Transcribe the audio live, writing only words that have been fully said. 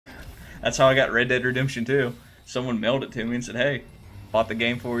That's how I got Red Dead Redemption 2. Someone mailed it to me and said, "Hey, bought the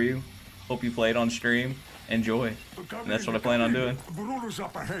game for you. Hope you play it on stream. Enjoy." And that's what I plan on doing. Bruno's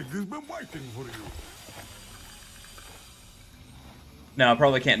up ahead. He's been waiting for you. No, I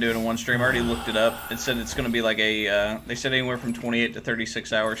probably can't do it in one stream. I already looked it up. It said it's going to be like a, they said anywhere from 28 to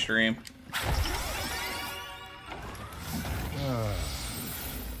 36 hour stream.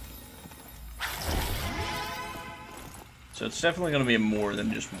 So it's definitely going to be more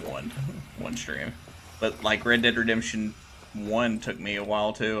than just one stream. But like Red Dead Redemption 1 took me a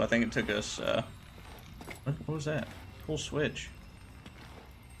while too. I think it took us, what was that? Full switch.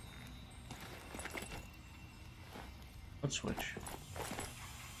 What switch?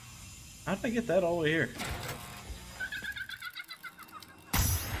 How did I get that all the way here?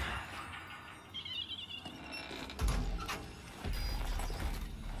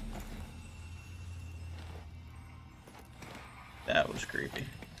 That was creepy.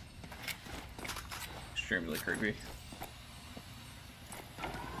 Extremely creepy.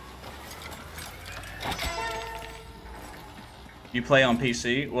 You play on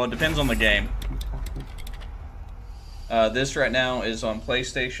PC? Well, it depends on the game. This right now is on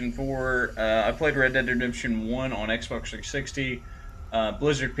PlayStation 4. I played Red Dead Redemption 1 on Xbox 360.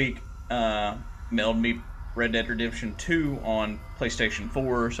 Blizzard Peak mailed me Red Dead Redemption 2 on PlayStation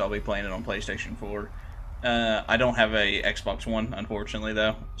 4, so I'll be playing it on PlayStation 4. I don't have a Xbox One, unfortunately,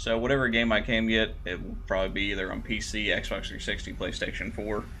 though. So whatever game I can get, it will probably be either on PC, Xbox 360, PlayStation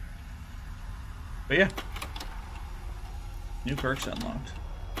 4. But yeah. New perks unlocked.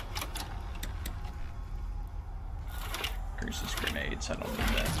 Increases grenades, I don't need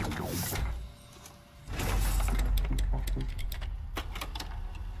that.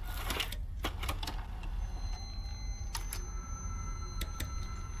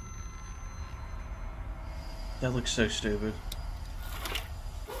 That looks so stupid.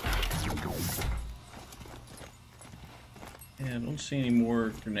 Yeah, I don't see any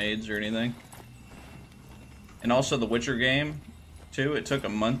more grenades or anything. And also the Witcher game, too, it took a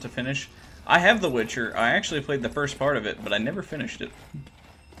month to finish. I have The Witcher. I actually played the first part of it, but I never finished it.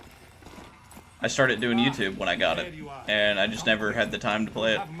 I started doing YouTube when I got it, and I just never had the time to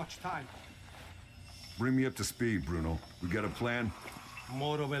play it. Bring me up to speed, Bruno. We got a plan?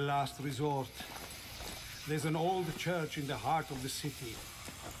 More of a last resort. There's an old church in the heart of the city.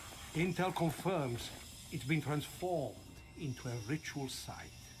 Intel confirms it's been transformed into a ritual site.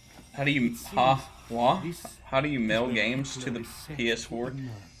 How do you How do you mail games to the PS4?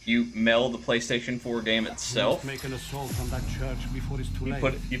 You mail the PlayStation 4 game itself. Make an assault on that church before it's too late.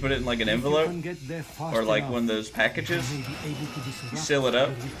 You put it in like an envelope, or like one of those packages. You seal it up.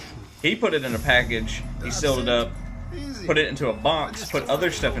 He put it in a package. He sealed it up. Put it into a box. Put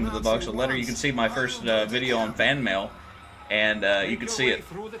other stuff into the box. A letter. You can see my first video on fan mail, and you can see it.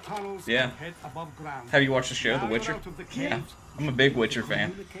 Yeah. Have you watched the show, The Witcher? Yeah. I'm a big Witcher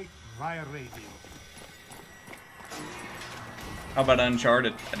fan. How about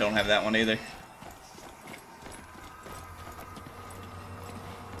Uncharted? I don't have that one either.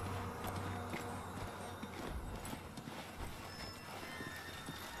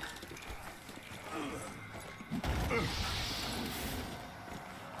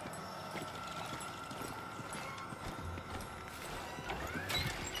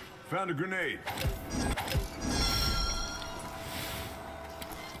 Found a grenade.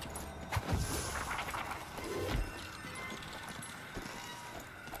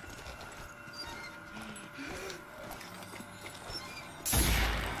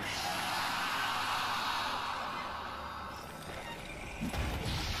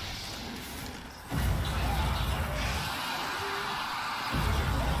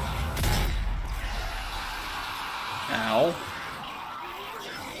 Ow.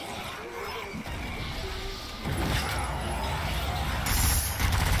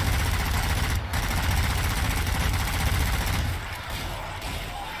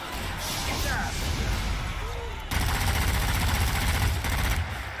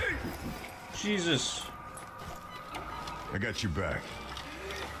 Jesus. I got your back.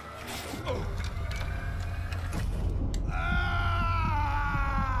 Oh.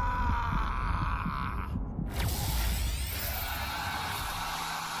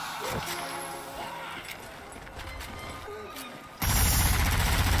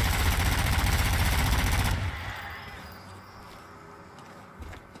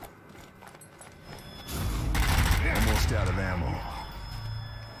 Almost out of ammo.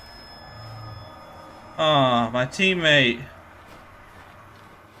 Ah, my teammate.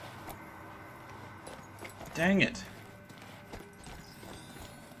 Dang it.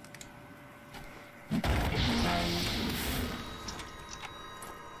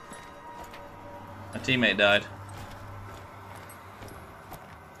 My teammate died.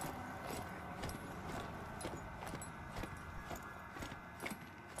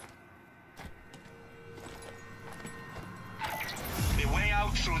 The way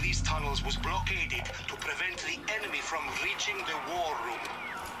out through these tunnels was blockaded to prevent the enemy from reaching the war room.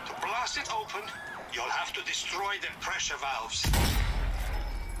 To blast it open, you'll have to destroy the pressure valves.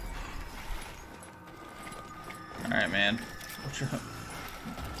 Alright, man.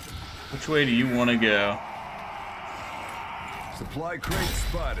 Which way do you want to go? Supply crate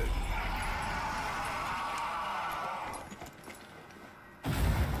spotted.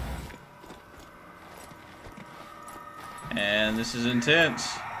 And this is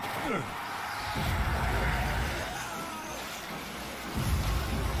intense.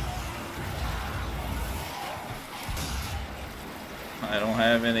 I don't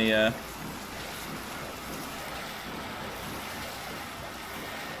have any,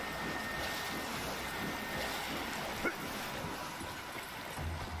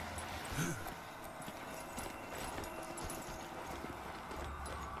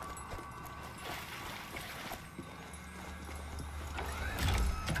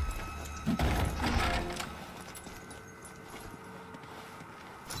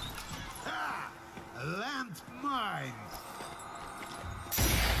 Mines.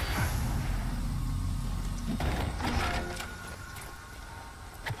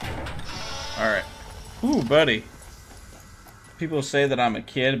 Alright. Ooh, buddy. People say that I'm a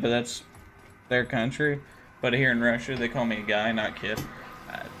kid, but that's their country. But here in Russia, they call me a guy, not kid.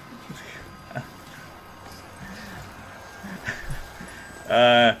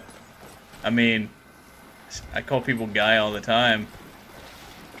 I mean, I call people guy all the time.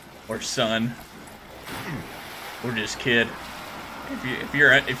 Or son. Or just kid.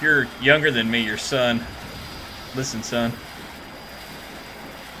 If you're younger than me, you're son. Listen, son.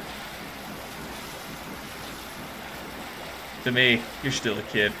 To me, you're still a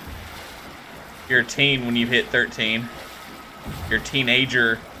kid. You're a teen when you hit 13. You're a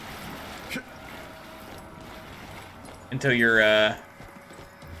teenager until you're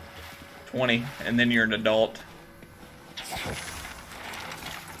 20, and then you're an adult.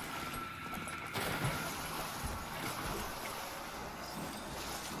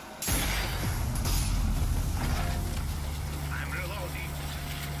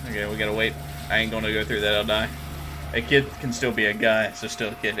 Okay, we gotta wait. I ain't gonna go through that, I'll die. A kid can still be a guy, so still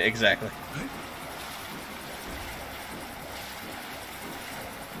a kid. Exactly.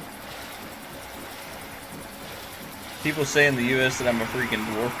 People say in the US that I'm a freaking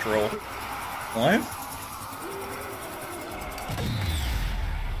dwarf troll. What?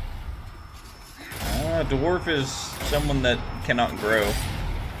 Dwarf is someone that cannot grow.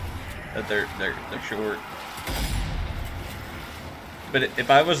 That they're short. But if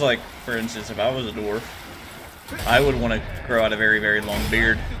I was like, for instance, if I was a dwarf, I would want to grow out a very, very long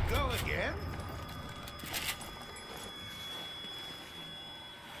beard.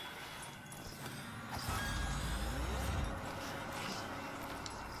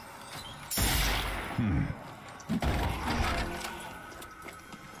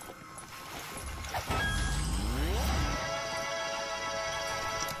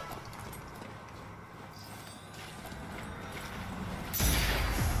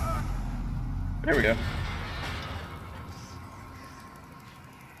 There we go.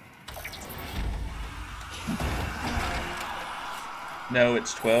 No,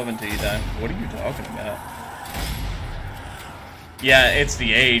 it's 12 until you die. What are you talking about? Yeah, it's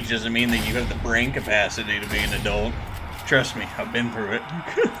the age. Doesn't mean that you have the brain capacity to be an adult. Trust me, I've been through it.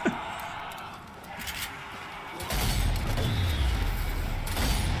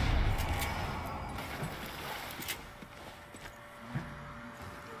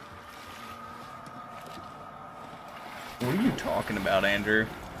 What are you talking about, Andrew?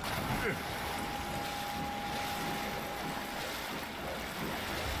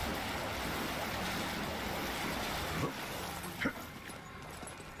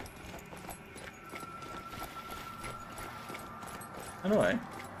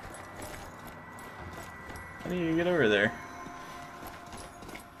 How do you get over there?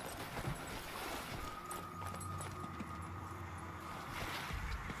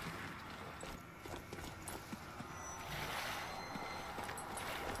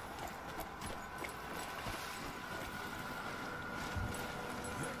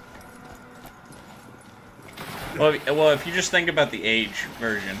 Well, if you just think about the age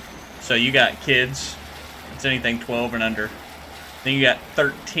version, so you got kids, it's anything 12 and under. Then you got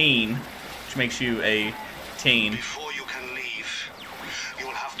 13, which makes you a teen. Before you can leave, you'll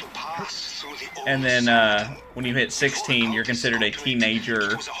have to pass through the And then when you hit 16, you're considered a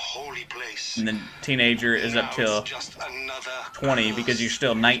teenager. It was a holy place. And then teenager is up till 20 because you're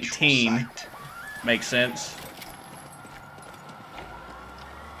still 19. Makes sense.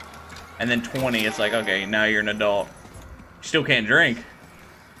 And then 20, it's like, okay, now you're an adult. You still can't drink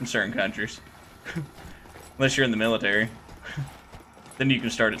in certain countries. Unless you're in the military. Then you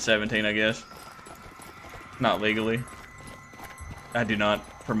can start at 17, I guess. Not legally. I do not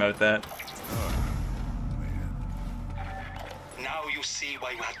promote that. Now you see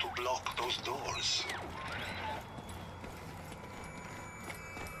why you had to block those doors.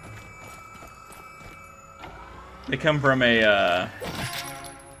 They come from a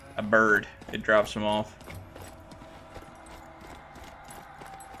bird. It drops them off.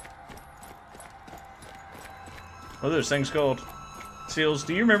 What are those things called? Seals,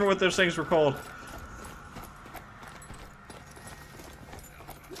 do you remember what those things were called?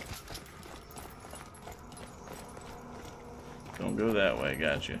 Don't go that way,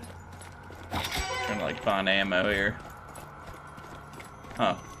 gotcha. Trying to like find ammo here.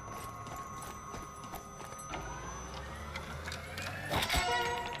 Huh.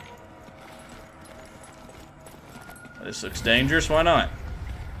 This looks dangerous, why not?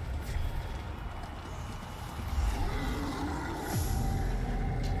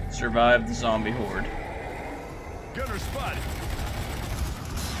 Survive the zombie horde. Gunner spotted.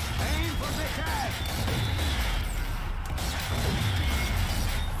 Aim for the cash.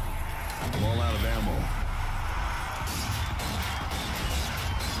 I'm all out of ammo.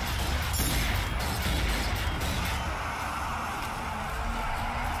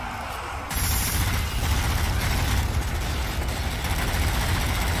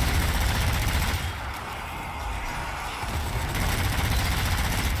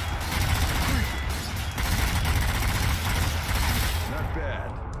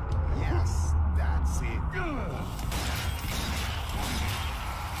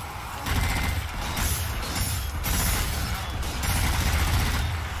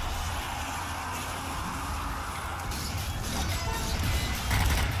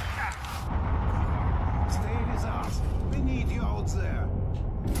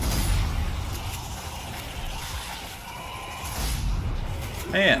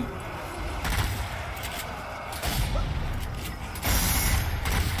 Man.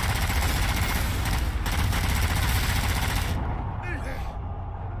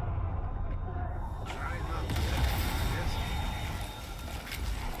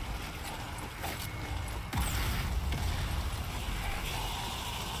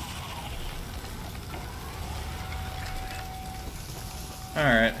 All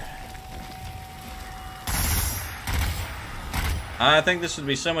right. I think this would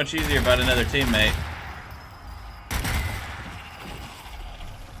be so much easier about another teammate.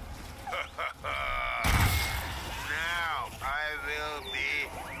 Now I will be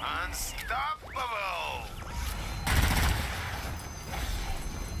unstoppable. All right.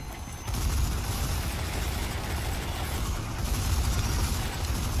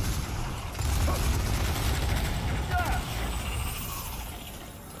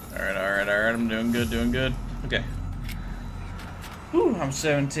 I'm doing good. Okay. Whew, I'm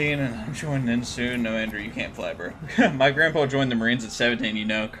 17 and I'm joining in soon. No, Andrew, you can't fly, bro. My grandpa joined the Marines at 17, you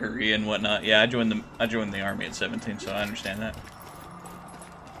know, Korea and whatnot. Yeah, I joined the Army at 17, so I understand that.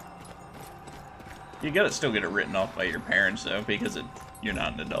 You gotta still get it written off by your parents, though, because you're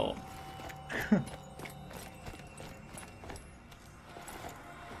not an adult.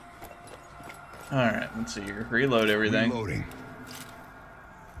 Alright, let's see here. Reload everything. Reloading.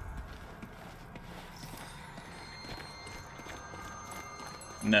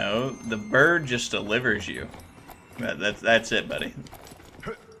 No, the bird just delivers you. That's it, buddy.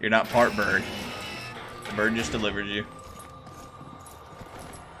 You're not part bird. The bird just delivers you.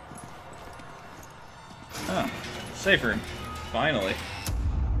 Oh, safe room. Finally.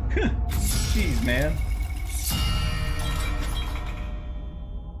 Jeez, man.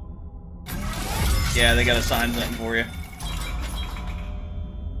 Yeah, they gotta sign something for you.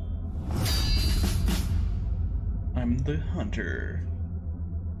 I'm the hunter.